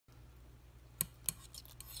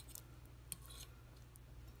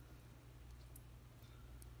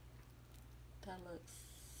That looks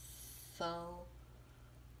so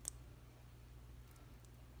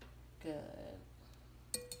good.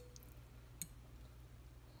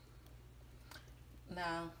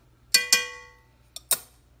 Now,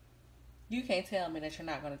 you can't tell me that you're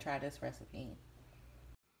not going to try this recipe.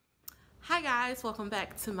 Hi guys, welcome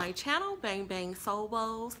back to my channel, Bang Bang Soul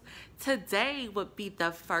Bowls. Today would be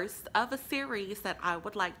the first of a series that I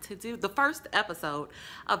would like to do, the first episode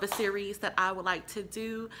of a series that I would like to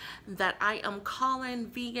do that I am calling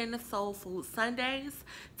Vegan Soul Food Sundays.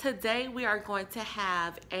 Today we are going to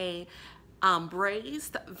have a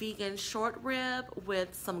braised vegan short rib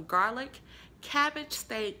with some garlic, cabbage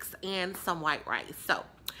steaks, and some white rice. So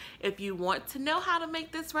if you want to know how to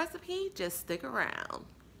make this recipe, just stick around.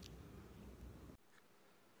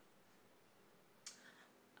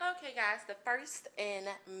 Okay guys, the first and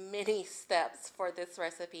many steps for this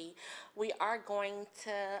recipe, we are going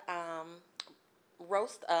to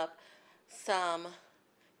roast up some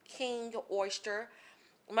king oyster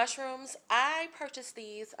mushrooms. I purchased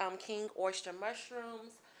these king oyster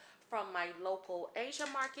mushrooms from my local Asia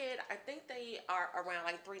market. I think they are around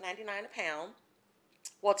like $3.99 a pound.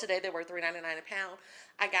 Well, today they were $3.99 a pound.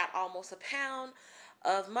 I got almost a pound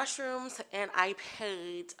of mushrooms and I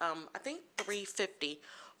paid I think $3.50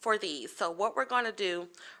 for these. So what we're going to do,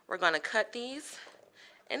 we're going to cut these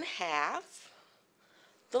in half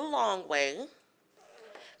the long way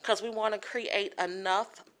because we want to create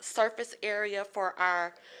enough surface area for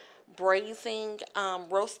our braising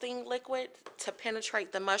roasting liquid to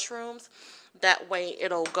penetrate the mushrooms. That way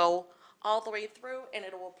it'll go all the way through and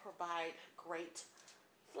it will provide great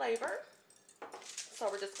flavor. So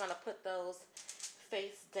we're just going to put those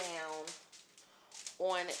face down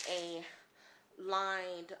on a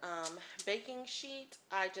lined baking sheet.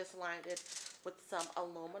 I just lined it with some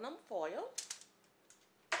aluminum foil.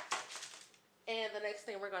 And the next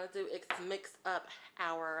thing we're going to do is mix up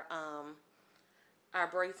our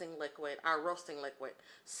braising liquid, our roasting liquid.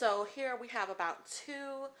 So here we have about 2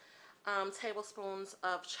 tablespoons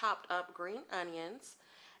of chopped up green onions,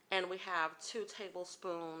 and we have 2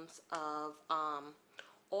 tablespoons of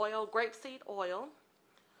oil, grapeseed oil,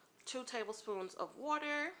 2 tablespoons of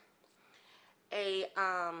water,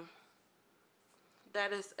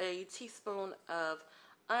 that is a teaspoon of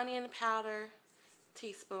onion powder,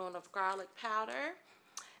 teaspoon of garlic powder,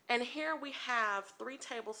 and here we have 3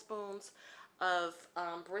 tablespoons of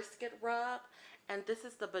brisket rub, and this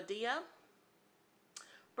is the Badia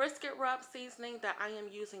brisket rub seasoning that I am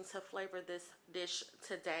using to flavor this dish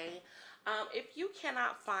today. If you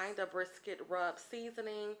cannot find a brisket rub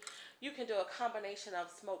seasoning, you can do a combination of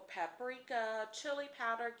smoked paprika, chili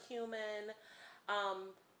powder, cumin,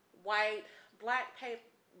 white,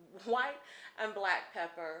 white and black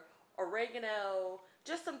pepper, oregano,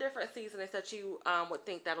 just some different seasonings that you would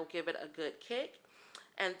think that'll give it a good kick.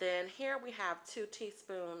 And then here we have 2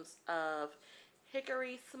 teaspoons of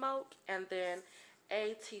hickory smoke, and then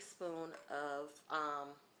a teaspoon of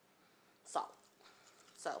salt.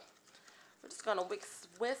 So we're just going to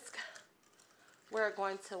whisk. We're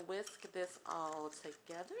going to whisk this all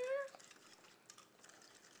together.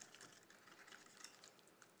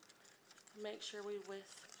 Make sure we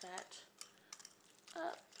whisk that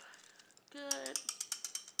up good.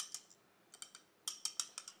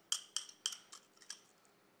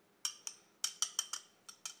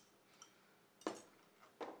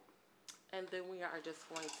 And then we are just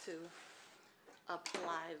going to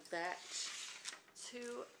apply that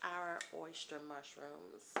to our oyster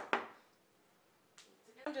mushrooms.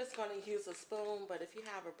 I'm just going to use a spoon, but if you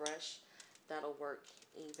have a brush, that'll work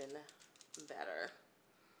even better.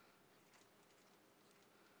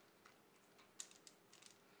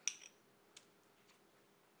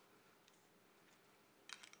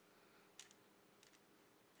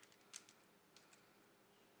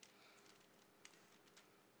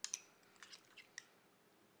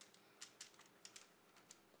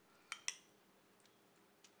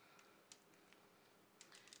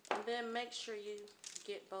 And then make sure you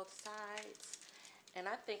get both sides. And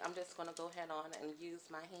I think I'm just going to go ahead on and use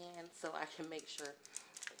my hand so I can make sure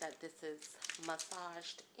that this is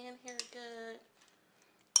massaged in here good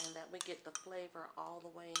and that we get the flavor all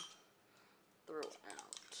the way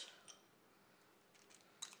throughout.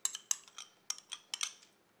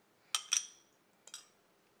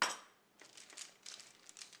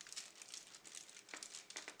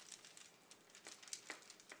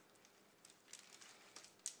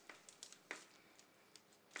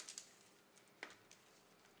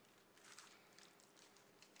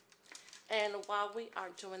 And while we are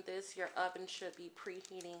doing this, your oven should be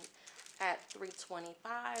preheating at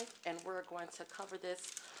 325, and we're going to cover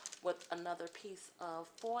this with another piece of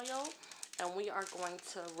foil, And we are going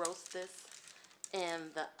to roast this in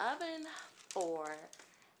the oven for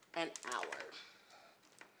an hour.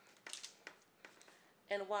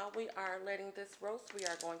 And while we are letting this roast, we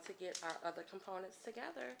are going to get our other components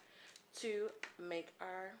together to make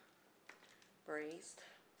our braised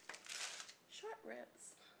short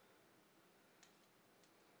ribs.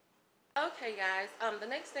 Okay guys, the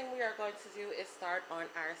next thing we are going to do is start on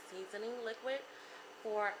our seasoning liquid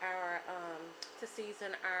for our, to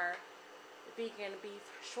season our vegan beef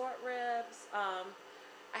short ribs.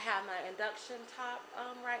 I have my induction top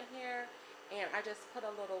right here, and I just put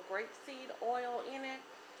a little grapeseed oil in it,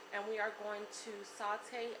 and we are going to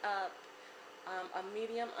saute up a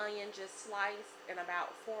medium onion just sliced, and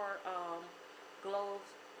about four cloves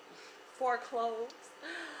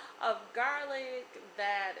of garlic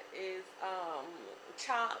that is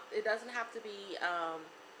chopped. It doesn't have to be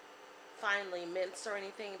finely minced or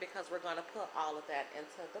anything, because we're going to put all of that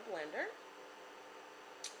into the blender.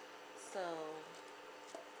 So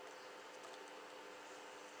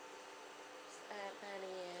just add that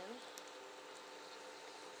in.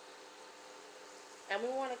 And we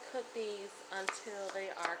want to cook these until they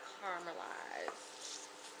are caramelized.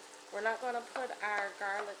 We're not going to put our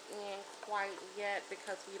garlic in quite yet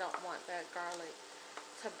because we don't want that garlic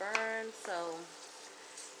to burn. So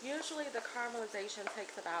usually the caramelization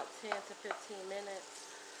takes about 10 to 15 minutes.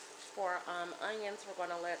 For onions, we're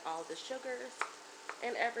going to let all the sugars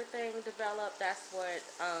and everything develop. That's what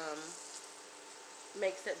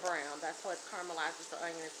makes it brown. That's what caramelizes the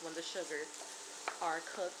onions, when the sugars are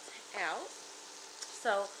cooked out.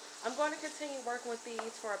 So I'm going to continue working with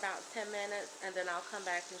these for about 10 minutes, and then I'll come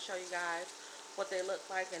back and show you guys what they look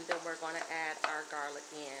like, and then we're going to add our garlic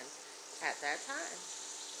in at that time.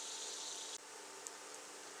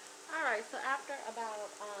 Alright, so after about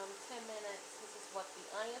 10 minutes, this is what the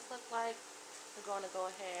onions look like. We're going to go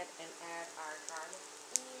ahead and add our garlic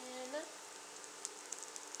in.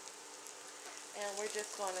 And we're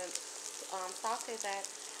just going to saute that.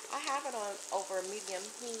 I have it on over medium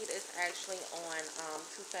heat. It's actually on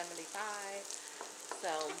 275.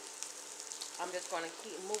 So I'm just going to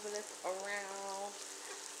keep moving this around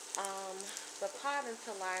the pot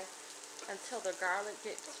until the garlic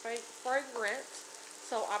gets fragrant.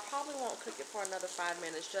 So I probably won't cook it for another 5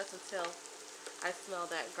 minutes, just until I smell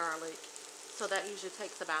that garlic. So that usually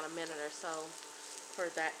takes about a minute or so for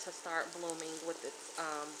that to start blooming with its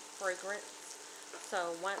fragrance.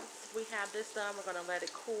 So once we have this done, we're going to let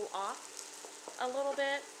it cool off a little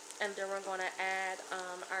bit, and then we're going to add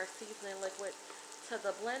our seasoning liquid to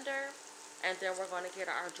the blender, and then we're going to get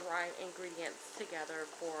our dry ingredients together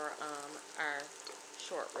for our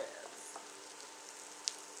short ribs.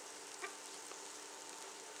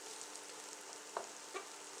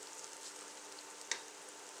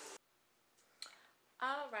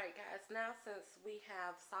 Alright guys, now since we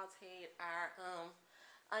have sauteed our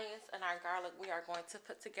onions and our garlic, we are going to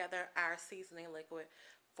put together our seasoning liquid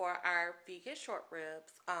for our vegan short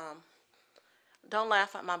ribs. Don't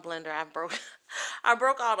laugh at my blender. I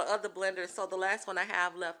broke all the other blenders, so the last one I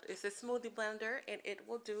have left is a smoothie blender, and it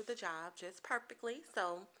will do the job just perfectly.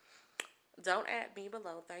 So don't add me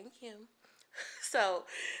below, thank you. So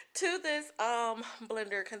to this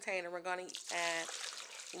blender container, we're going to add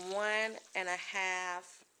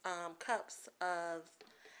 1.5 cups of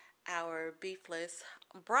our beefless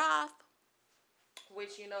broth,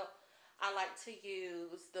 which, you know, I like to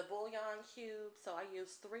use the bouillon cubes. So I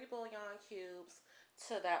use 3 bouillon cubes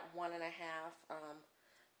to that 1.5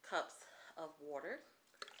 cups of water.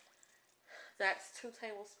 That's 2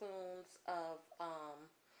 tablespoons of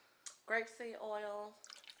grapeseed oil,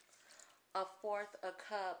 1/4 a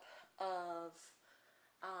cup of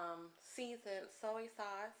seasoned soy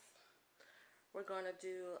sauce. We're going to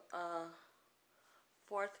do a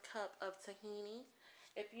 1/4 cup of tahini.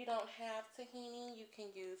 If you don't have tahini, you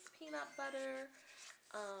can use peanut butter,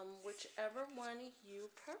 whichever one you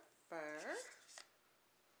prefer.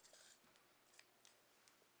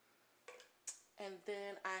 And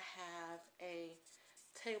then I have a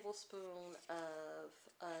tablespoon of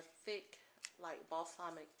a thick, like,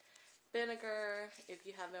 balsamic vinegar. If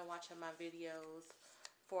you have been watching my videos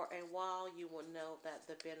for a while, you will know that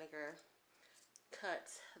the vinegar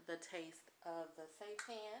cuts the taste of the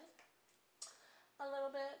seitan a little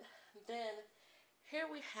bit. Then here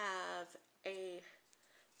we have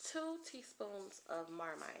 2 teaspoons of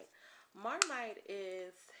Marmite. Marmite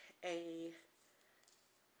is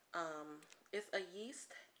it's a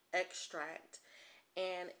yeast extract,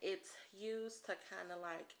 and it's used to kind of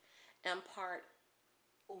like impart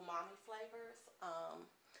umami flavors.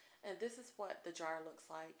 And this is what the jar looks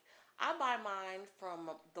like. I buy mine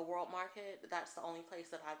from the World Market. That's the only place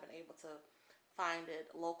that I've been able to find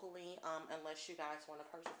it locally unless you guys want to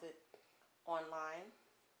purchase it online.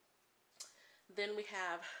 Then we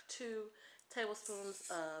have 2 tablespoons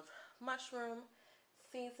of mushroom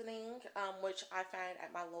seasoning, which I find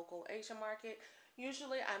at my local Asian market.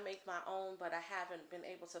 Usually I make my own, but I haven't been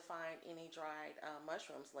able to find any dried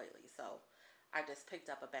mushrooms lately, so I just picked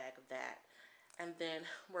up a bag of that. And then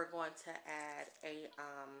we're going to add a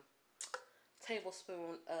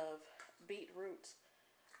tablespoon of beetroot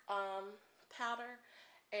powder,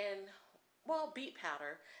 and well, beet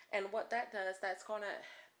powder. And what that does, that's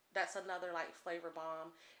another like flavor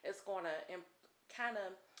bomb. It's gonna kind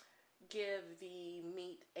of give the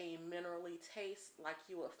meat a minerally taste like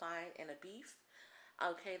you would find in a beef.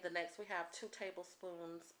 Okay, the next we have 2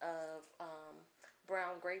 tablespoons of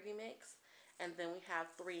brown gravy mix, and then we have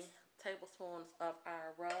 3 tablespoons of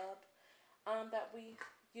our rub that we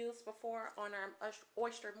used before on our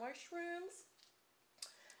oyster mushrooms.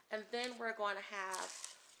 And then we're going to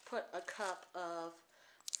put a cup of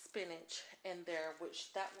spinach in there,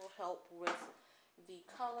 which that will help with the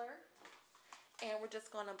color. And we're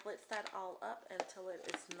just going to blitz that all up until it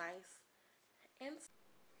is nice and...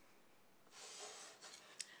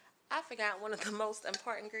 I forgot one of the most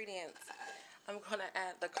important ingredients. I'm going to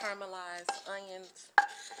add the caramelized onions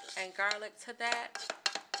and garlic to that.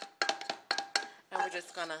 And we're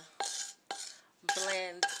just going to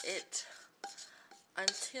blend it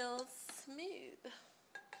until smooth.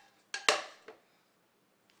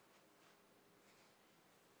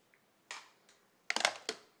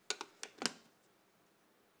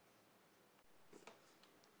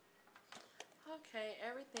 Okay,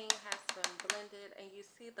 everything has been blended, and you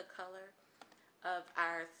see the color of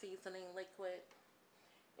our seasoning liquid.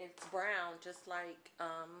 It's brown, just like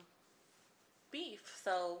beef.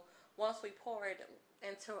 So once we pour it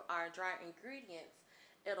into our dry ingredients,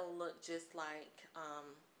 it'll look just like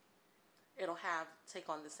it'll take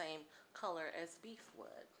on the same color as beef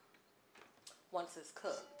would once it's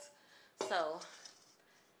cooked. So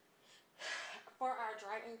for our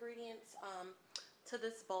dry ingredients, to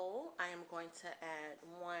this bowl, I am going to add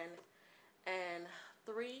 1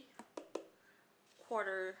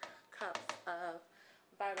 3/4 cups of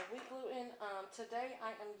Vital Wheat gluten. Today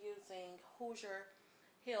I am using Hoosier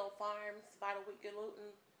Hill Farms Vital Wheat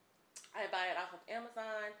gluten. I buy it off of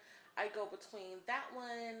Amazon. I go between that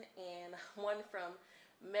one and one from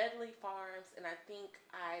Medley Farms, and I think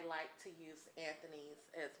I like to use Anthony's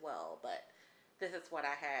as well, but this is what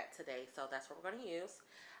I had today, so that's what we're going to use.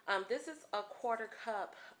 This is a 1/4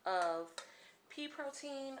 cup of pea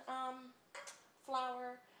protein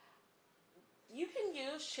flour. You can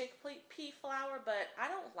use chickpea flour, but I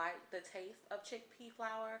don't like the taste of chickpea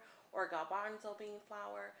flour or garbanzo bean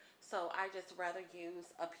flour, so I just rather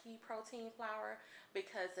use a pea protein flour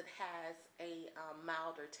because it has a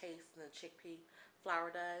milder taste than chickpea flour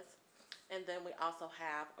does. And then we also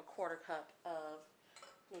have a 1/4 cup of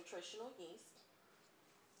nutritional yeast.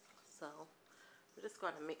 So we're just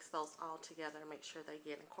going to mix those all together and make sure they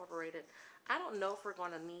get incorporated. I don't know if we're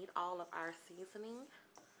going to need all of our seasoning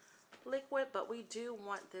liquid, but we do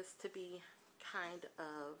want this to be kind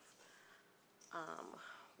of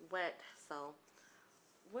wet. So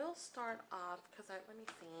we'll start off, because let me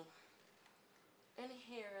see. In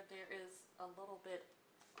here there is a little bit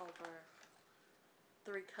over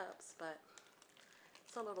 3 cups, but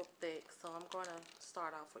it's a little thick, so I'm going to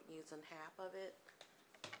start off with using half of it.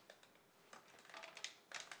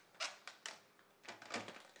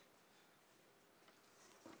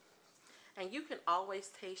 And you can always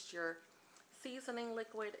taste your seasoning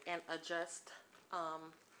liquid and adjust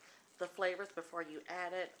the flavors before you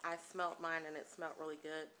add it. I smelled mine and it smelled really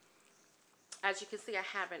good. As you can see, I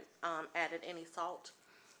haven't added any salt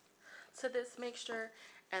to this mixture,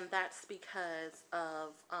 and that's because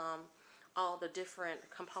of all the different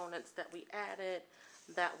components that we added.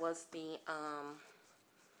 That was the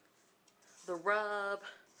rub,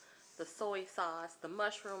 the soy sauce, the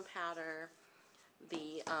mushroom powder,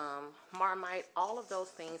 the Marmite. All of those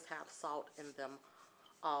things have salt in them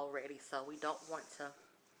already, so we don't want to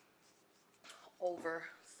over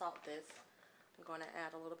salt this. I'm going to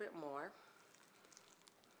add a little bit more.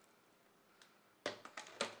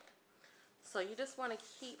 So you just want to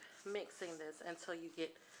keep mixing this until you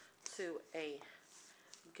get to a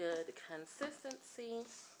good consistency.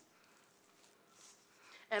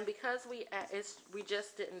 And because we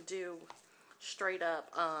just didn't do straight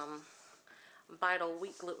up Vital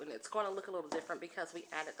Wheat gluten, it's going to look a little different because we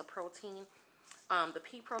added the protein, the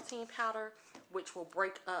pea protein powder, which will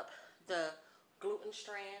break up the gluten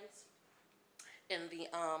strands in the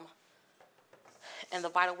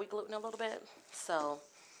Vital Wheat gluten a little bit. So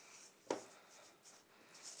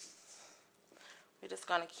We're just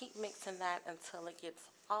going to keep mixing that until it gets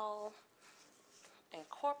all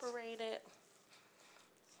incorporated.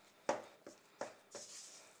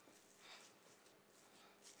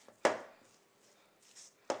 I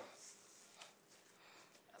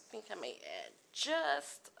think I may add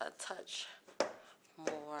just a touch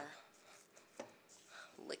more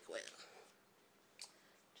liquid.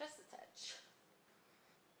 Just a touch.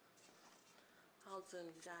 I'll zoom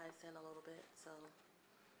you guys in a little bit so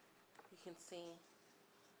you can see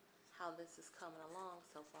how this is coming along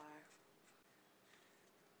so far.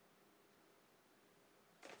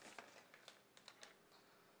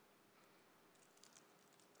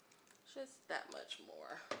 Just that much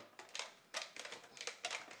more.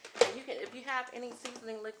 And you can, if you have any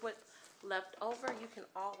seasoning liquid left over, you can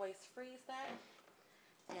always freeze that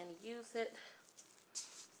and use it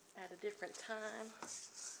at a different time.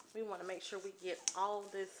 We want to make sure we get all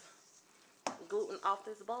this gluten off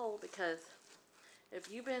this bowl, because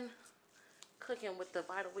if you've been cooking with the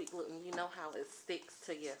Vital Wheat gluten, you know how it sticks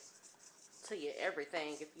to your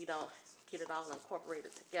everything if you don't get it all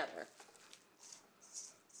incorporated together.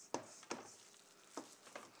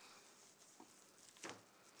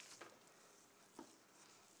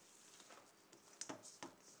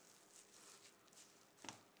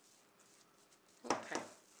 Okay,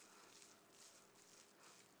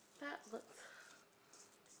 that looks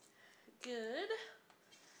good.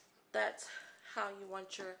 That's how you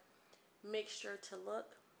want your mixture to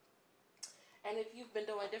look. And if you've been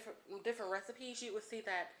doing different recipes, you will see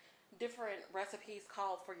that different recipes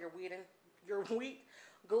call for your wheat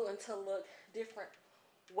gluten to look different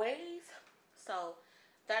ways. So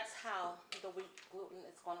that's how the wheat gluten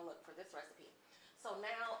is going to look for this recipe. So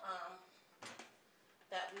now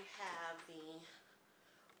that we have the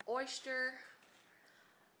oyster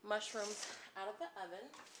mushrooms out of the oven,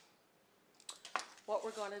 what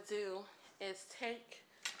we're going to do is take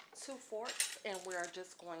 2 forks and we're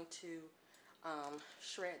just going to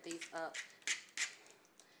shred these up.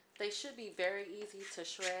 They should be very easy to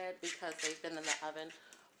shred because they've been in the oven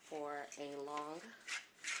for an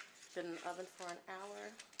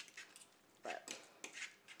hour. But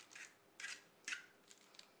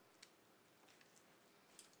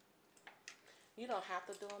you don't have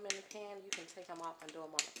to do them in the pan. You can take them off and do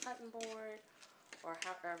them on a cutting board or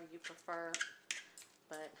however you prefer.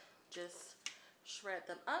 But just shred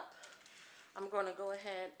them up. I'm going to go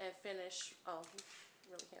ahead and finish. Oh,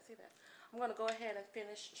 you really can't see that. I'm going to go ahead and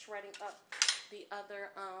finish shredding up the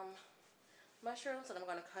other mushrooms, and I'm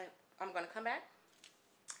going to come back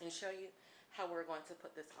and show you how we're going to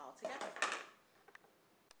put this all together.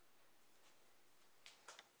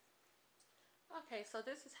 Okay, so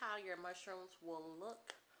this is how your mushrooms will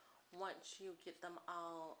look once you get them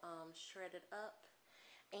all shredded up.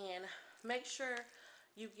 And make sure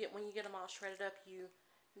when you get them all shredded up, you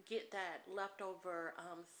get that leftover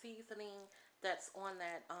seasoning that's on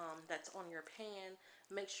your pan.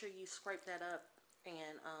 Make sure you scrape that up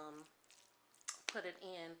and put it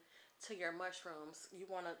in to your mushrooms. You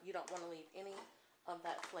don't want to leave any of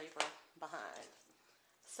that flavor behind.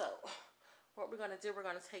 So what we're going to do, we're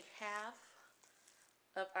going to take half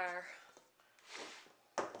of our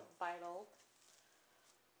Vital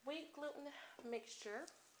Wheat gluten mixture.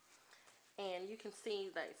 And you can see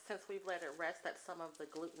that since we've let it rest, that some of the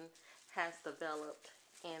gluten has developed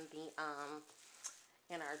in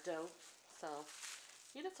our dough. So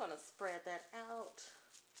you just want to spread that out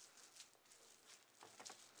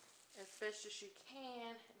as best as you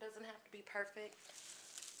can. It doesn't have to be perfect.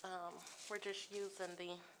 We're just using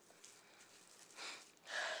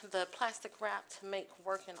the plastic wrap to make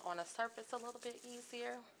working on a surface a little bit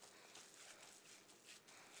easier.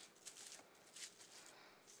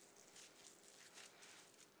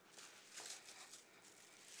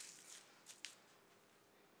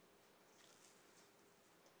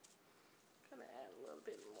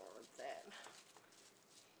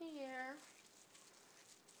 Here.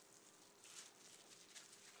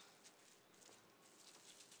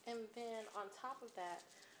 And then on top of that,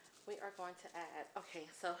 we are going to add, okay,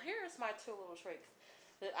 so here's my 2 little tricks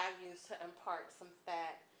that I use to impart some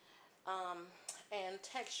fat and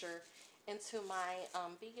texture into my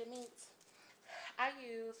vegan meats. I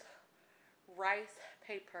use rice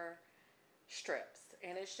paper strips,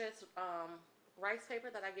 and it's just rice paper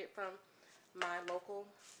that I get from my local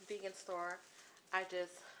vegan store. I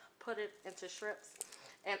just put it into strips,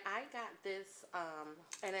 and I got this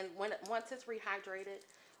and then once it's rehydrated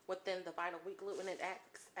within the Vital Wheat gluten, it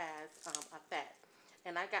acts as a fat.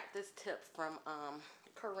 And I got this tip from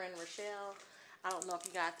Corinne Rochelle. I don't know if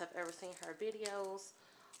you guys have ever seen her videos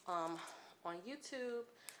on YouTube,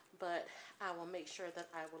 but I will make sure that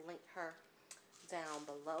I will link her down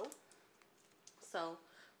below. So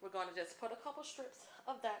we're going to just put a couple strips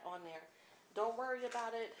of that on there. Don't worry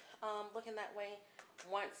about it looking that way.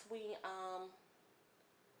 Once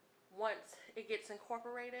it gets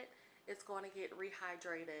incorporated, it's going to get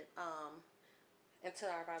rehydrated into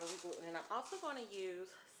our body of gluten. And I'm also going to use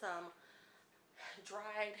some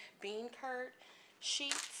dried bean curd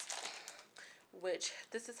sheets, which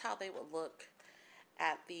this is how they would look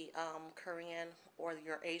at the Korean or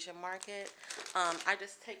your Asian market. I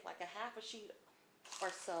just take like a half a sheet or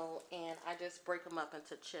so and I just break them up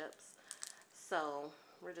into chips. So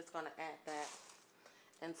we're just going to add that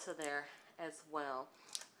into there as well.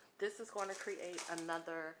 This is going to create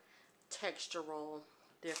another textural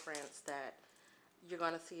difference that you're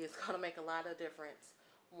going to see is going to make a lot of difference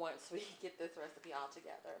once we get this recipe all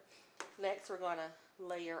together. Next, we're going to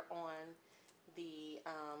layer on the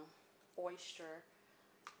oyster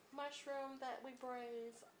mushroom that we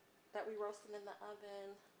braised, that we roasted in the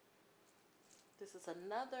oven. This is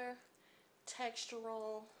another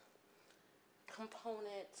textural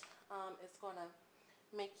component. It's going to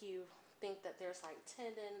make you think that there's like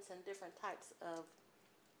tendons and different types of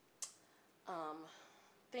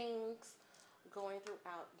things going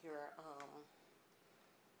throughout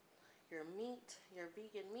your meat, your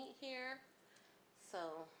vegan meat here.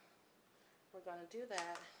 So we're going to do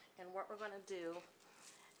that, and what we're going to do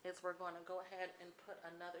is we're going to go ahead and put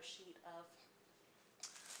another sheet of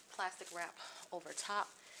plastic wrap over top,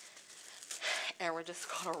 and we're just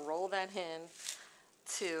going to roll that in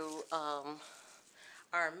to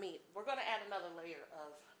our meat. We're going to add another layer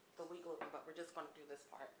of the wheat gluten, but we're just going to do this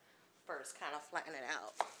part first, kind of flatten it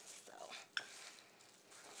out. So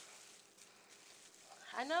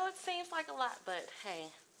I know it seems like a lot, but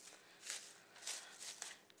hey,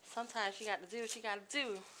 sometimes you got to do what you got to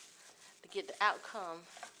do to get the outcome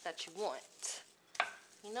that you want.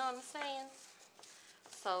 You know what I'm saying?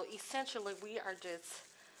 So essentially we are just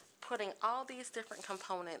putting all these different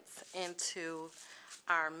components into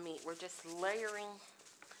our meat. We're just layering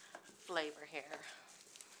flavor here.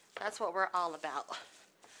 That's what we're all about.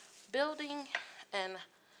 Building and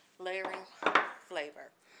layering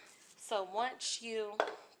flavor. So once you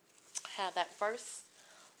have that first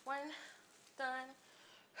one done,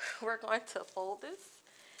 we're going to fold this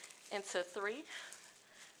into 3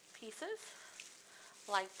 pieces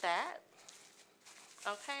like that.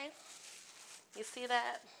 Okay, you see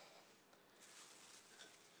that?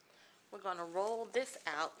 We're going to roll this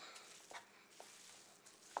out.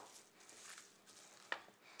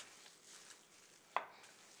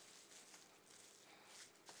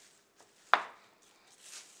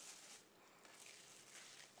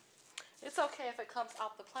 It's okay if it comes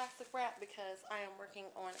off the plastic wrap because I am working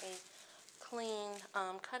on a clean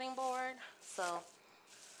cutting board. So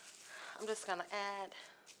I'm just going to add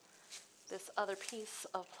this other piece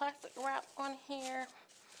of plastic wrap on here,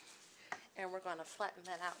 and we're going to flatten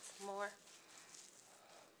that out some more.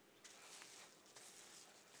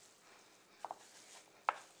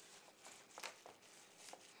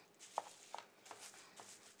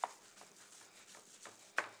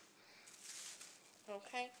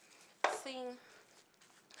 Okay, see,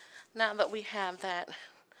 now that we have that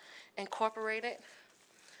incorporated,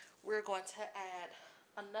 we're going to add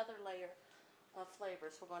another layer of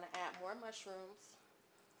flavors. We're going to add more mushrooms.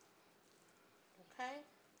 Okay.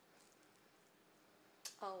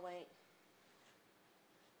 Oh wait,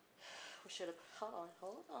 we should have, hold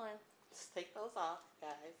on. Just take those off,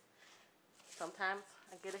 guys. Sometimes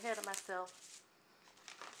I get ahead of myself.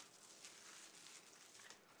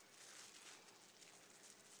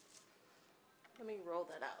 Let me roll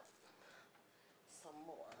that out some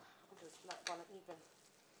more. I'm just not going to even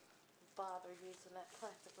bother using that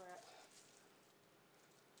plastic wrap.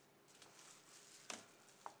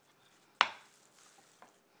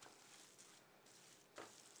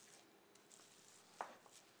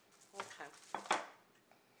 Okay.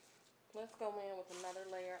 Let's go in with another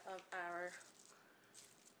layer of our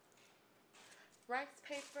rice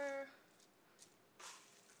paper.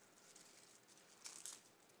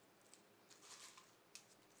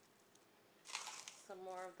 Some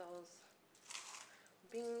more of those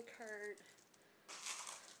bean curd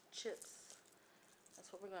chips.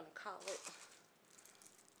 That's what we're going to call it.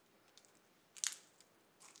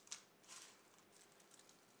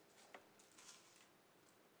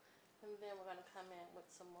 And then we're going to come in with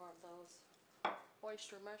some more of those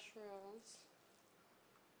oyster mushrooms.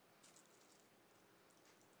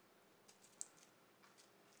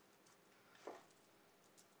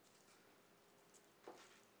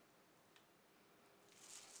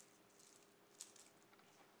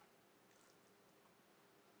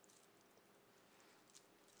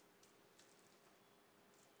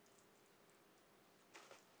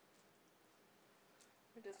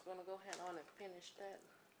 I'm just going to go ahead on and finish that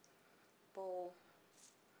bowl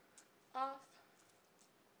off.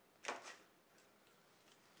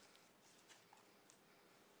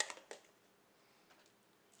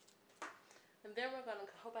 And then we're going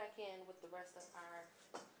to go back in with the rest of our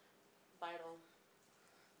vital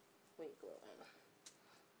wheat gluten.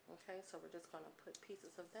 Okay, so we're just going to put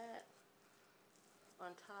pieces of that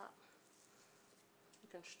on top. You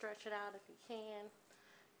can stretch it out if you can.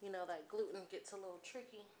 You know that gluten gets a little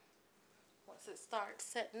tricky once it starts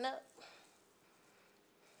setting up.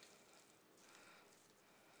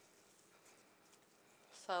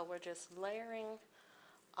 So we're just layering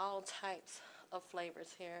all types of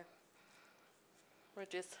flavors here. We're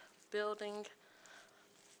just building,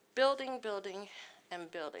 and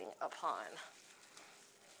building upon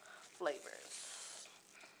flavors.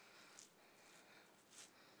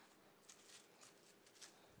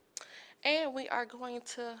 And we are going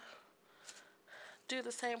to do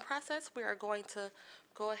the same process. We are going to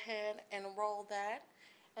go ahead and roll that,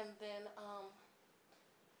 and then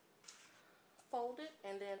fold it,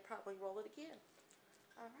 and then probably roll it again.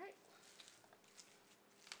 All right.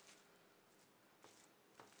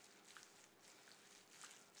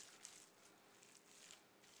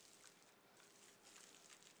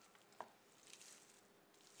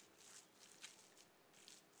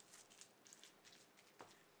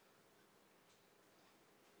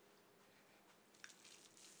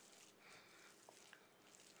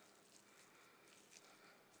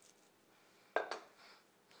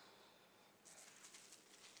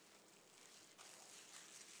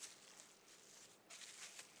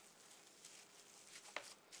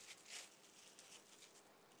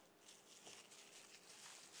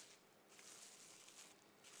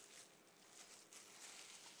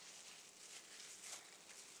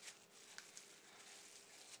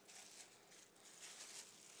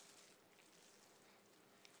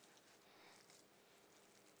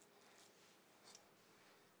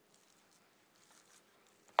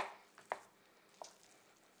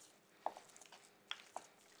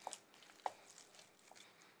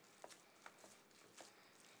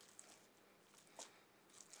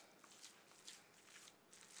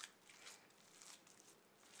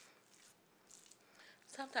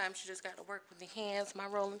 Sometimes you just got to work with the hands. My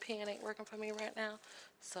rolling pin ain't working for me right now.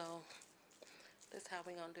 So this is how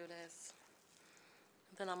we're going to do this.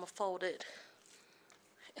 Then I'm going to fold it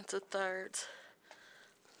into thirds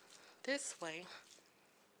this way.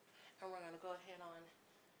 And we're going to go ahead on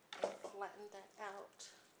and flatten that out.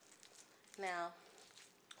 Now,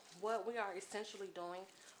 what we are essentially doing,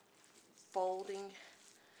 folding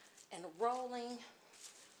and rolling,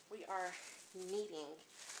 we are kneading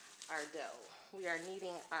our dough. We are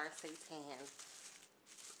kneading our seitan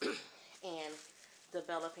and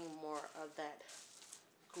developing more of that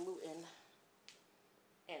gluten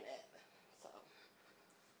in it. So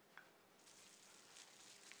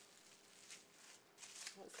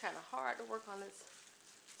it's kind of hard to work on this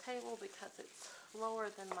table because it's lower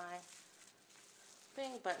than my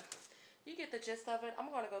thing, but you get the gist of it. I'm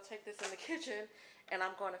going to go take this in the kitchen and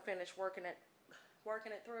I'm going to finish working it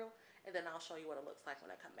through, and then I'll show you what it looks like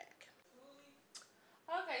when I come back.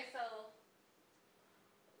 Okay, so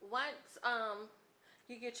once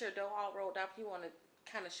you get your dough all rolled up, you want to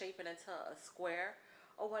kind of shape it into a square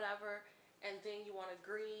or whatever, and then you want to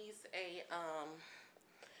grease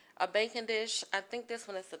a baking dish. I think this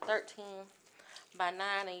one is a 13 by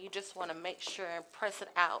 9, and you just want to make sure and press it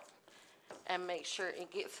out and make sure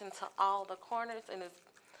it gets into all the corners, and it's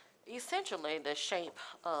essentially the shape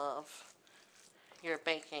of your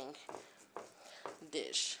baking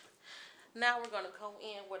dish. Now we're going to go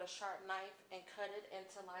in with a sharp knife and cut it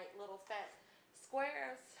into like little fat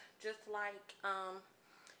squares, just like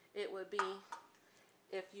it would be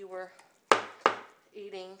if you were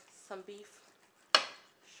eating some beef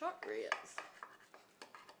short ribs.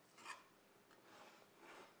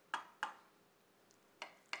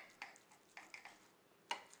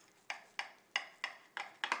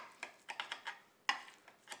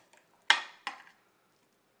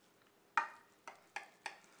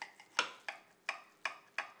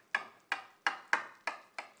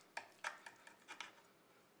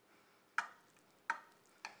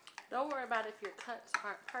 Don't worry about if your cuts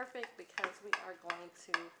aren't perfect, because we are going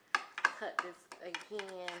to cut this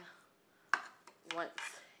again once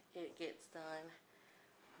it gets done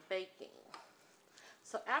baking.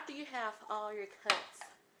 So after you have all your cuts,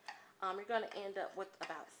 you're going to end up with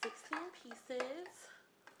about 16 pieces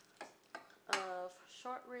of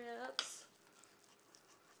short ribs.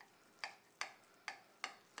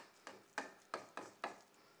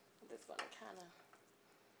 I'm just going to kind of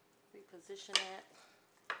reposition that.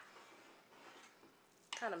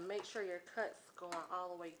 Kind of make sure your cut's going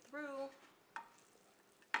all the way through.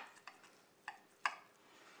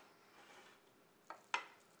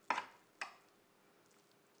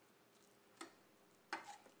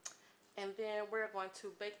 And then we're going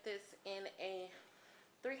to bake this in a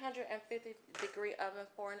 350-degree oven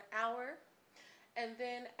for an hour. And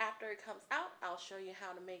then after it comes out, I'll show you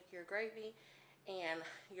how to make your gravy and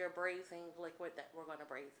your braising liquid that we're going to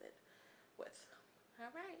braise it with.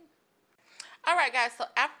 All right, guys. So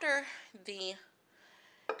after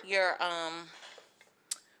your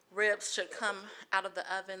ribs should come out of the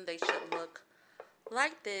oven, they should look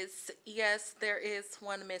like this. Yes, there is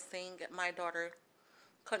one missing. My daughter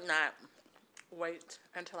could not wait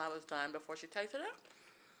until I was done before she tasted it.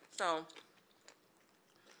 So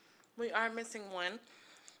we are missing one.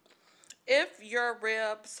 If your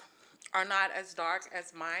ribs are not as dark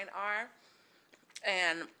as mine are,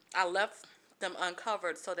 and I left them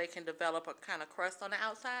uncovered so they can develop a kind of crust on the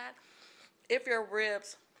outside, if your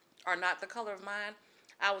ribs are not the color of mine,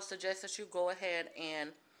 I would suggest that you go ahead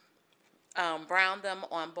and brown them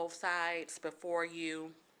on both sides before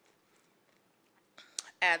you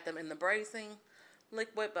add them in the braising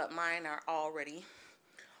liquid, but mine are already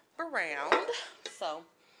browned. So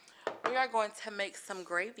we are going to make some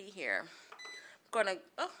gravy here. I'm going to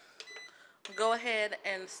go ahead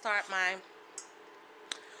and start my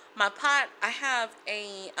pot. I have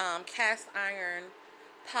a cast iron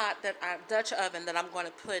pot Dutch oven that I'm going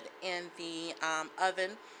to put in the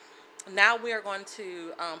oven. Now we are going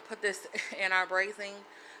to put this in our braising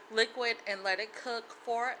liquid and let it cook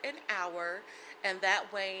for an hour, and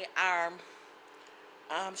that way our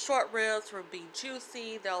short ribs will be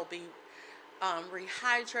juicy. They'll be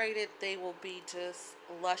rehydrated. They will be just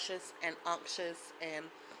luscious and unctuous and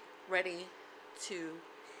ready to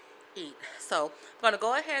eat. So I'm going to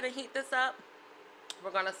go ahead and heat this up.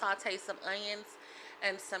 We're going to saute some onions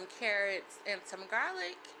and some carrots and some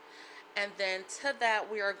garlic. And then to that,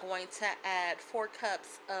 we are going to add 4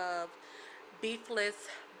 cups of beefless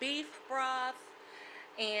beef broth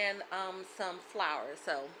and some flour.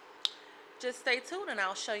 So just stay tuned and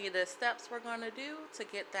I'll show you the steps we're going to do to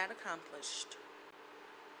get that accomplished.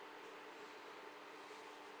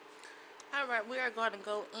 Alright, we are going to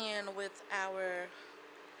go in with our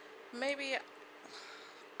maybe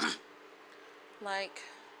like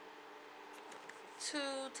 2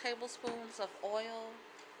 tablespoons of oil.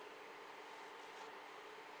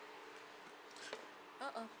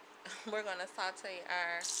 We're going to saute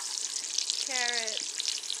our carrots,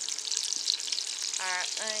 our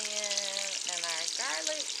onion, and our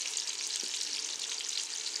garlic.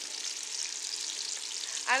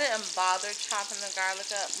 I didn't bother chopping the garlic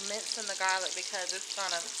up, mincing the garlic, because it's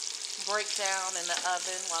going to break down in the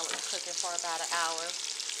oven while it's cooking for about an hour.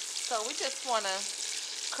 So we just want to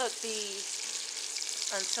cook these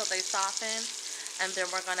until they soften. And then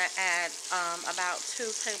we're going to add about 2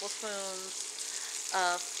 tablespoons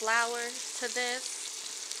of flour to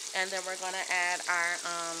this, and then we're going to add our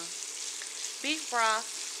beef broth,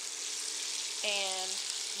 and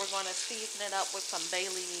we're going to season it up with some bay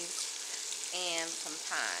leaves and some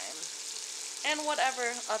thyme and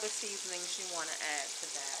whatever other seasonings you want to add to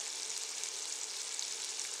that.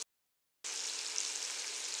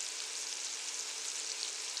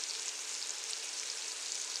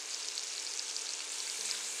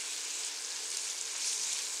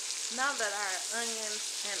 Now that our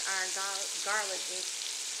onions and our garlic is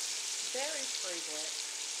very fragrant,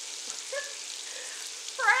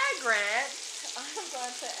 I'm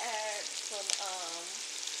going to add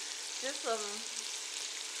just some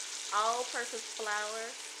all-purpose flour,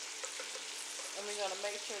 and we're going to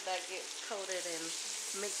make sure that gets coated and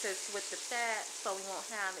mixes with the fat so we won't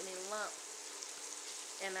have any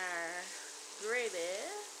lumps in our gravy.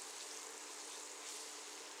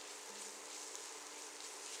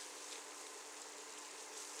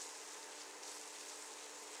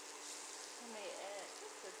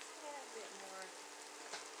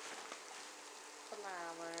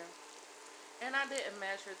 And I didn't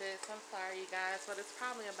measure this, I'm sorry you guys, but it's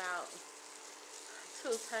probably about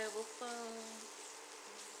 2 tablespoons.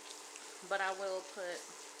 But I will put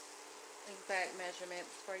exact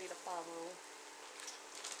measurements for you to follow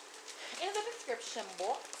in the description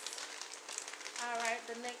box. Alright,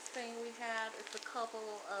 the next thing we have is a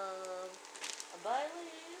couple of bay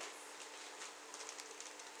leaves.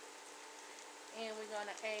 And we're going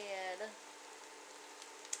to add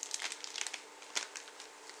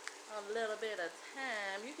a little bit of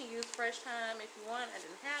thyme. You can use fresh thyme if you want. I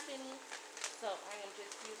didn't have any, so I am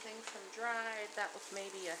just using some dried. That was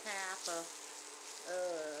maybe a half a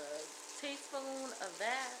teaspoon of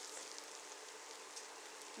that.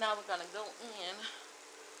 Now we're going to go in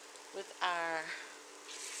with our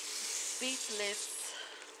beefless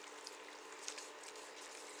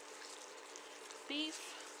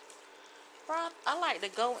beef broth. I like to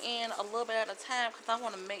go in a little bit at a time because I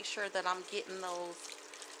want to make sure that I'm getting those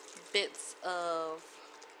bits of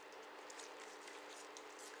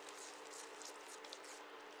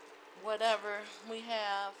whatever we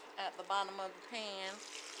have at the bottom of the pan,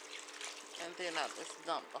 and then I just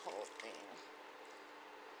dump the whole thing.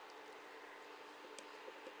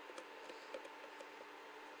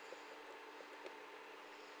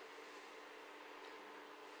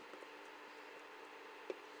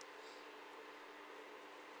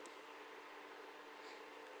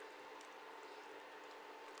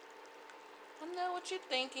 I know what you're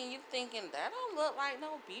thinking. You're thinking that don't look like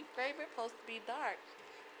no beef gravy. It's supposed to be dark.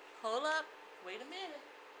 Hold up. Wait a minute.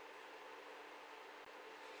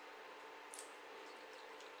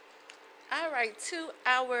 Alright, to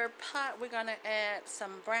our pot, we're going to add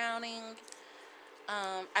some browning.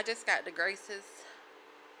 I just got the Grace's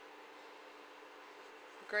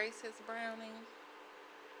browning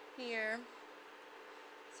here.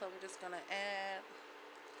 So we're just going to add,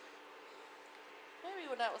 maybe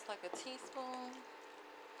that was like a teaspoon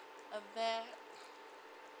of that.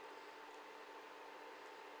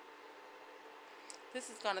 This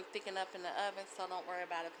is going to thicken up in the oven, so don't worry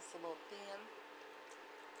about if it's a little thin.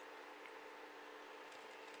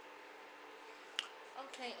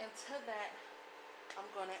 Okay, and to that, I'm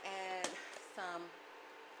going to add some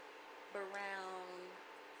brown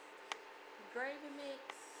gravy mix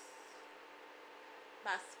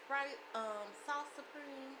by Sauce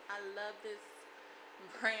Supreme. I love this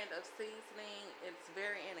brand of seasoning. It's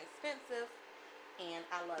very inexpensive, and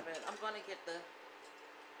I love it. I'm going to get the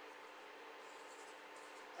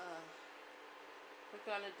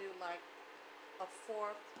we're going to do like a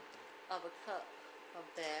fourth of a cup of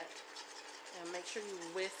that, and make sure you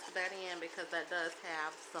whisk that in because that does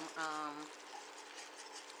have some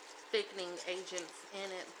thickening agents in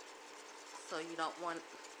it, so you don't want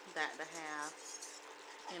that to have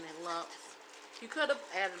any lumps. You could have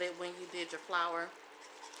added it when you did your flour,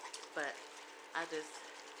 but I just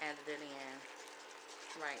added it in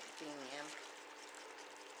right then.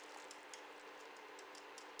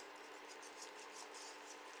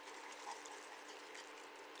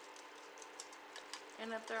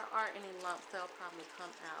 And if there are any lumps, they'll probably come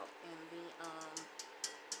out in the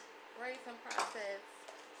braising process.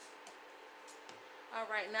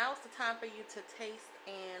 Alright, now it's the time for you to taste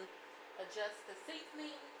and adjust the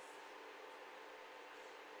seasonings.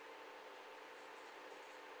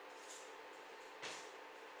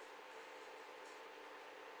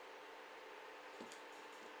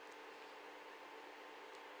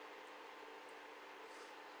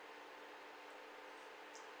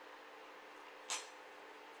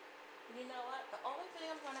 You know what? The only thing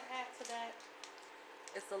I'm going to add to that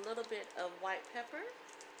is a little bit of white pepper.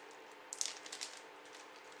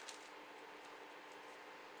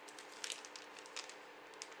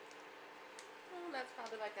 That's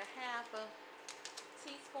probably like a half a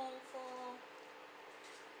teaspoonful.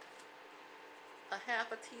 A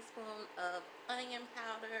half a teaspoon of onion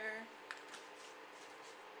powder.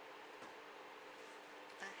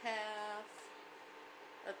 A half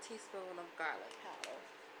a teaspoon of garlic powder.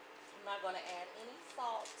 I'm not going to add any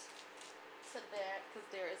salt to that because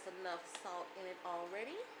there is enough salt in it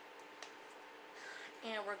already.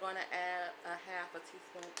 And we're going to add a half a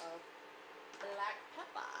teaspoon of black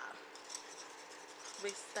pepper.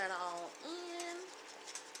 Mix that all in.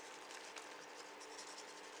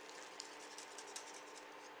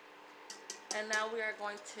 And now we are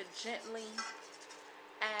going to gently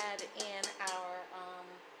add in our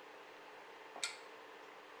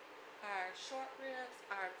short ribs,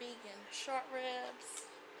 our vegan short ribs.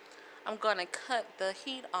 I'm going to cut the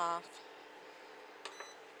heat off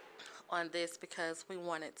on this because we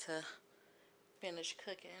want it to finish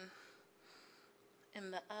cooking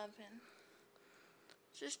in the oven.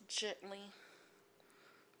 Just gently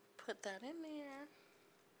put that in there.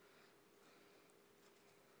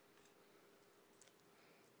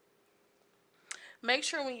 Make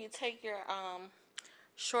sure when you take your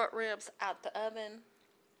short ribs out the oven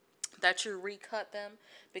that you recut them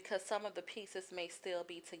because some of the pieces may still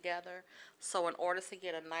be together. So in order to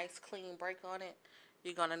get a nice clean break on it,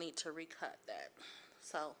 you're going to need to recut that.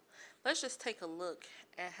 So let's just take a look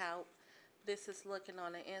at how this is looking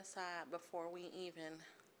on the inside before we even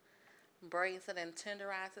braise it and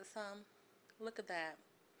tenderize it some. Look at that.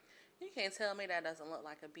 You can't tell me that doesn't look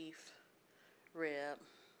like a beef rib.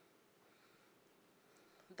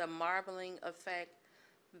 The marbling effect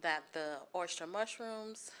that the oyster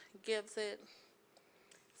mushrooms gives it,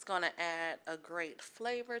 It's going to add a great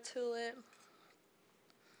flavor to it,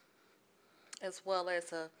 as well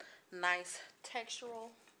as a nice textural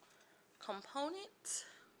component.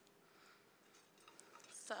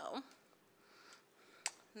 So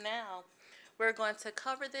now we're going to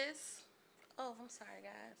cover this. Oh, I'm sorry,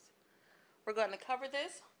 guys. We're going to cover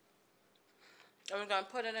this, and we're going to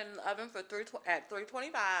put it in the oven for at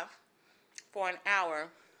 325 for an hour.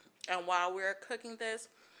 And while we're cooking this,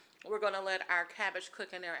 we're going to let our cabbage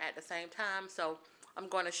cook in there at the same time. So I'm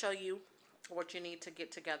going to show you what you need to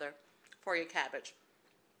get together for your cabbage.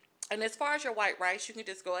 And as far as your white rice, you can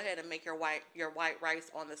just go ahead and make your white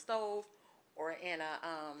rice on the stove or in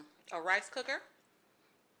a rice cooker.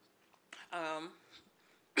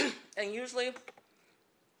 And usually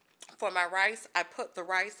for my rice, I put the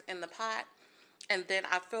rice in the pot and then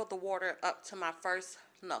I fill the water up to my first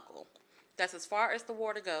knuckle. That's as far as the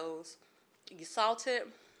water goes. You salt it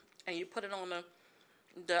and you put it on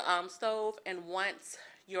the stove, and once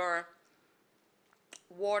your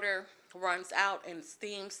water runs out and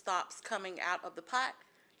steam stops coming out of the pot,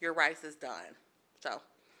 your rice is done. So,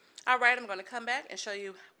 alright, I'm going to come back and show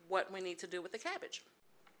you what we need to do with the cabbage.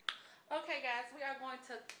 Okay guys, we are going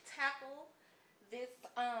to tackle this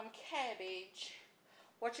cabbage.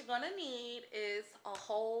 What you're going to need is a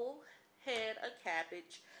whole head of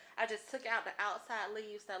cabbage. I just took out the outside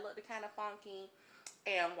leaves that looked kind of funky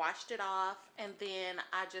and washed it off, and then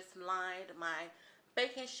I just lined my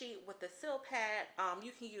baking sheet with the seal pad.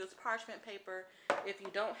 You can use parchment paper if you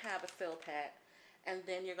don't have a seal pad. And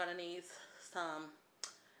then you're going to need some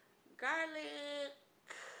garlic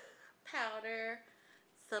powder,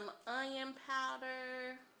 some onion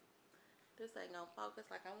powder. This ain't gonna focus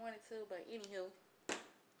like I wanted to, but anywho,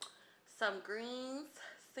 some greens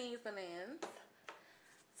seasonings,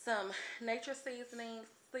 some nature seasonings,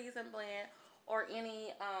 season blend, or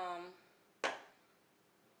any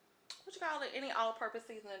any all-purpose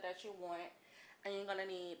seasoning that you want. And you're gonna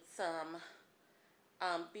need some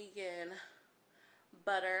vegan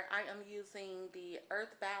butter. I am using the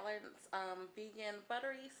Earth Balance vegan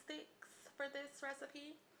buttery sticks for this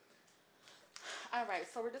recipe. Alright,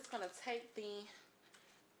 so we're just going to take the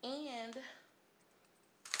end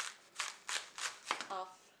off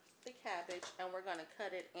the cabbage and we're going to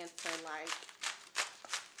cut it into like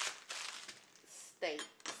steaks.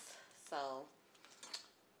 So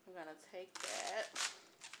we're going to take that.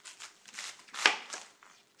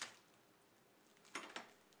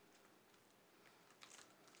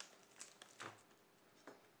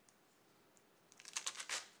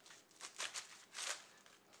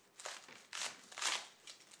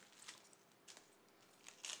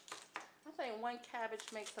 I think one cabbage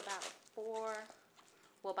makes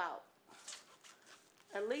about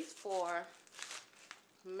at least 4,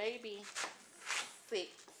 maybe 6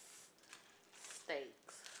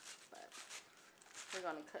 steaks. But we're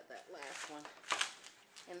going to cut that last one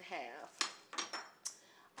in half.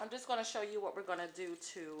 I'm just going to show you what we're going to do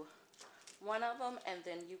to one of them, and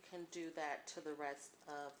then you can do that to the rest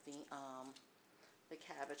of the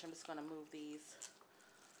cabbage. I'm just going to move these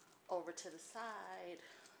over to the side.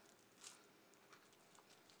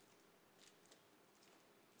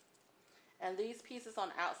 And these pieces on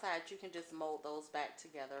the outside, you can just mold those back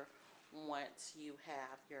together once you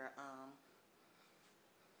have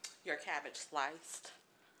your cabbage sliced.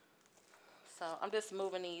 So I'm just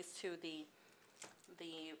moving these to the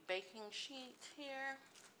baking sheet here.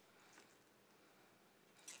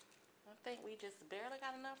 I think we just barely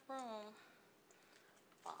got enough room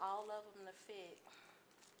for all of them to fit.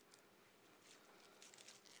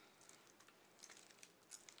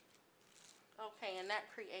 Okay, and that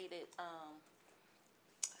created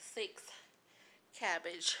 6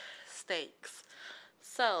 cabbage steaks.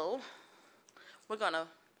 So we're gonna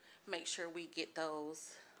make sure we get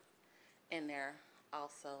those in there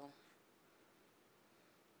also.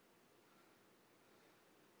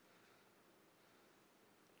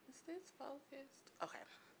 Is this focused? Okay.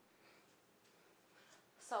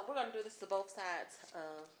 So we're gonna do this to both sides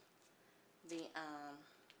of the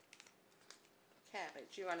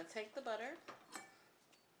cabbage. You're going to take the butter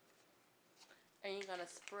and you're going to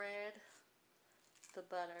spread the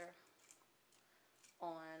butter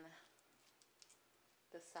on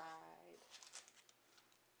the side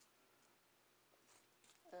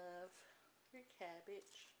of your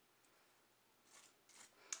cabbage.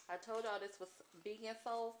 I told y'all this was vegan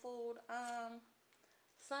soul food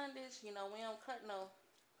Sundays. You know, we don't cut no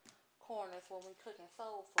corners when we cooking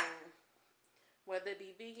soul food, whether it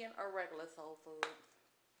be vegan or regular soul food.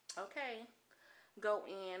 Okay, go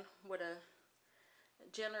in with a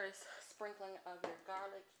generous sprinkling of your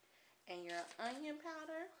garlic and your onion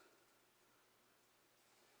powder.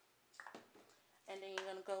 And then you're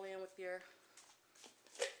gonna go in with your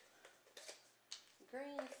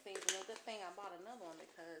green seasoning. Good thing I bought another one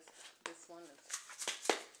because this one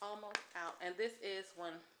is almost out. And this is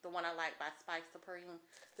the one I like by Spice Supreme.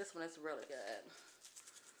 This one is really good.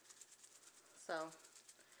 So,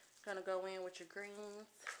 gonna go in with your green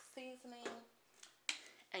seasoning,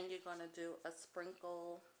 and you're gonna do a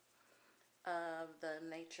sprinkle of the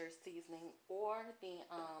nature seasoning or the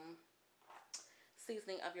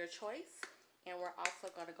seasoning of your choice. And we're also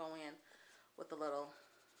gonna go in with a little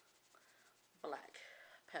black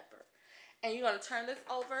pepper. And you're gonna turn this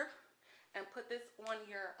over and put this on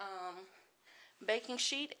your baking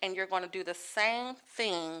sheet, and you're gonna do the same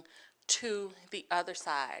thing to the other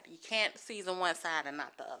side. You can't season one side and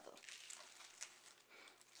not the other.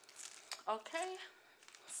 Okay,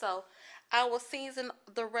 so I will season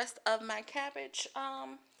the rest of my cabbage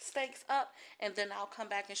steaks up, and then I'll come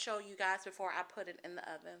back and show you guys before I put it in the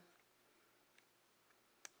oven.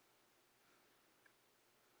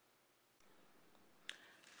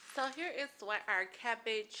 So here is what our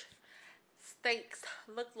cabbage steaks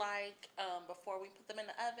look like before we put them in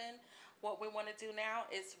the oven. What we want to do now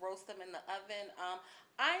is roast them in the oven.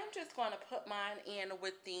 I am just going to put mine in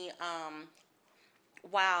with the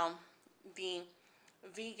while the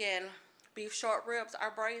vegan beef short ribs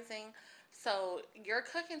are braising. So your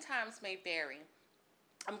cooking times may vary.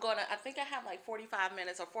 I think I have like 45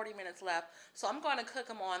 minutes or 40 minutes left. So I'm going to cook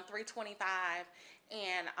them on 325,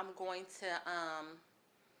 and I'm going to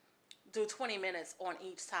do 20 minutes on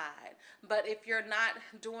each side. But if you're not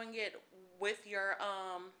doing it with your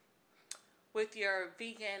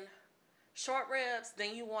vegan short ribs,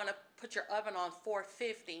 then you want to put your oven on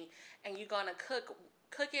 450, and you're going to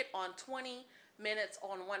cook it on 20 minutes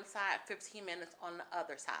on one side, 15 minutes on the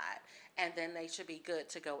other side, and then they should be good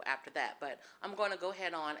to go after that. But I'm going to go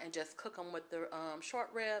ahead on and just cook them with the short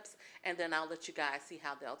ribs, and then I'll let you guys see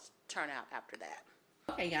how they'll turn out after that.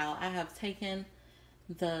 Okay, y'all, I have taken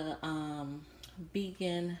the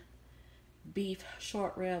vegan beef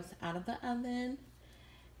short ribs out of the oven,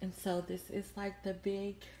 and so this is like the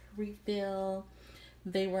big refill.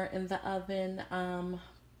 They were in the oven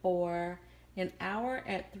for an hour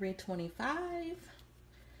at 325.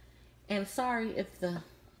 And sorry if the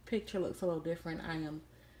picture looks a little different. I am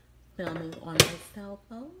filming on my cell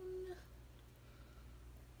phone.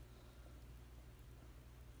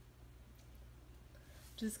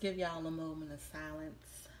 Just give y'all a moment of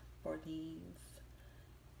silence for these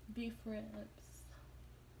beef ribs.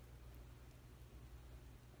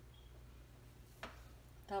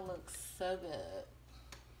 That looks so good.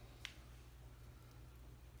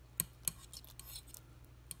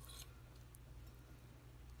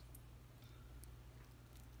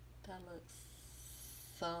 That looks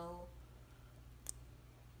so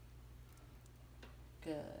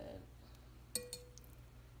good.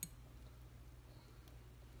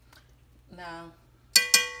 Now,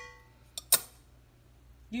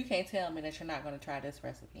 you can't tell me that you're not going to try this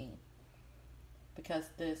recipe, because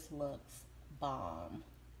this looks bomb.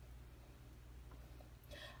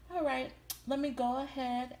 All right, let me go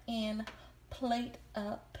ahead and plate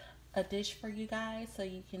up a dish for you guys so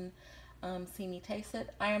you can see me taste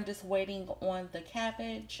it. I am just waiting on the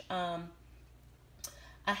cabbage. I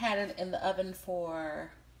had it in the oven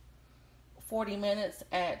for 40 minutes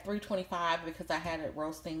at 325 because I had it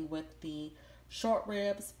roasting with the short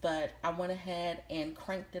ribs, but I went ahead and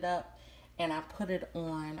cranked it up and I put it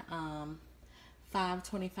on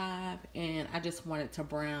 525, and I just wanted to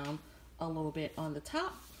brown a little bit on the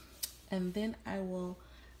top, and then I will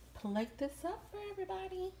plate this up for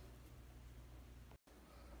everybody.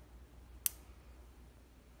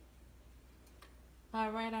 All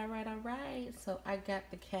right. So I got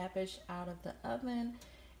the cabbage out of the oven,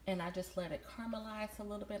 and I just let it caramelize a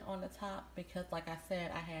little bit on the top because, like I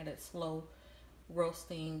said, I had it slow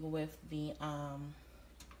roasting with the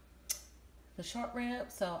short rib.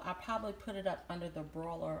 So I probably put it up under the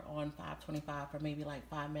broiler on 525 for maybe like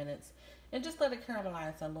 5 minutes, and just let it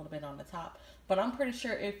caramelize a little bit on the top. But I'm pretty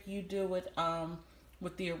sure if you do it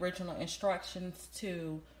with the original instructions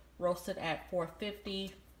to roast it at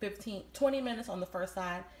 450, 20 minutes on the first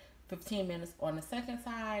side, 15 minutes on the second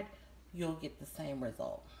side, you'll get the same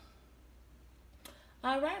result.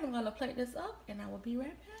 All right, I'm going to plate this up and I will be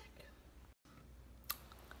right back.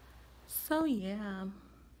 So yeah,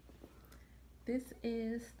 this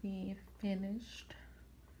is the finished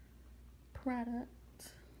product.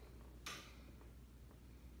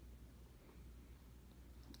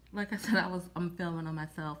 Like I said, I'm filming on my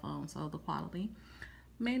cell phone, so the quality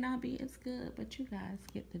may not be as good, but you guys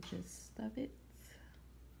get the gist of it.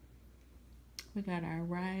 We got our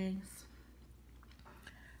rice,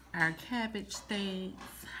 our cabbage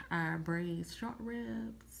steaks, our braised short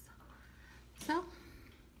ribs. So,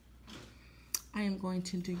 I am going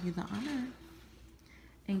to do you the honor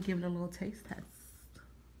and give it a little taste test.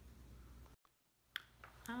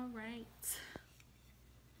 All right.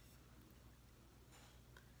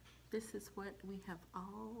 This is what we have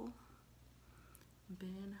all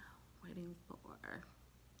been waiting for.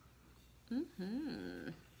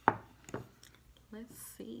 Let's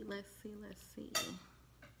see.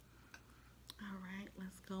 All right,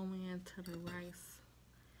 let's go into the rice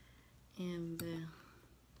and the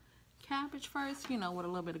cabbage first, you know, with a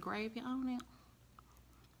little bit of gravy on it.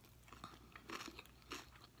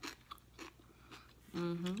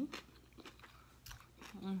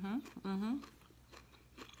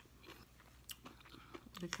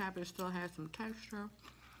 The cabbage still has some texture.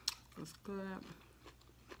 It's good.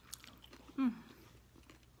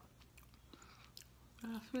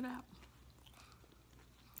 See that?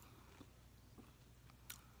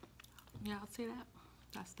 Y'all see that?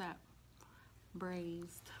 That's that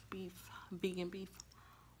braised beef, vegan beef.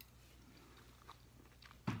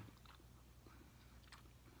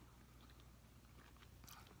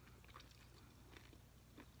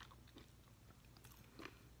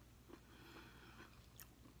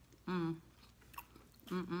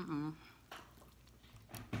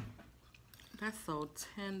 That's so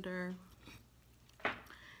tender,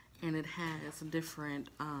 and it has different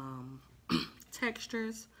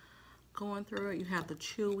textures going through it. You have the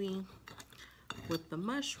chewy with the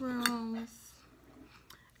mushrooms,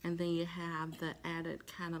 and then you have the added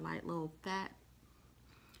kind of like little fat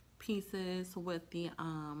pieces with the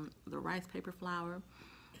rice paper flour.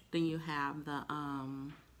 Then you have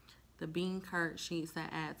the bean curd sheets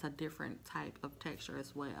that adds a different type of texture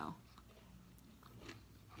as well.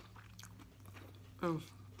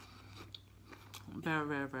 Very,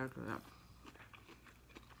 very, very good.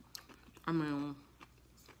 I mean,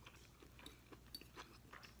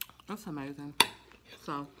 that's amazing.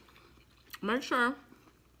 So, make sure,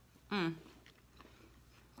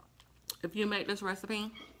 if you make this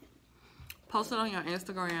recipe, post it on your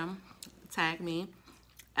Instagram, tag me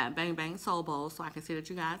at Bang Bang Soul Bowl so I can see that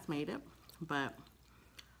you guys made it. But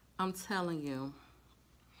I'm telling you,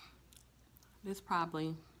 this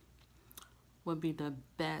probably would be the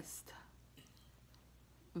best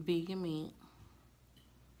vegan meat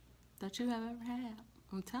that you have ever had.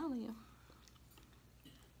 I'm telling you.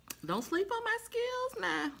 Don't sleep on my skills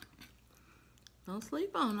now. Don't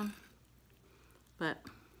sleep on them. But,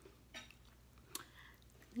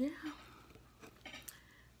 yeah.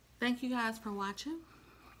 Thank you guys for watching.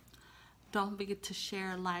 Don't forget to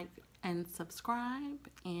share, like, and subscribe.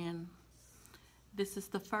 And this is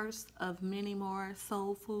the first of many more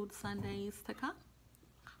Soul Food Sundays to come.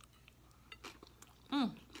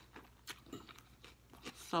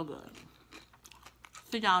 So good.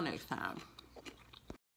 See y'all next time.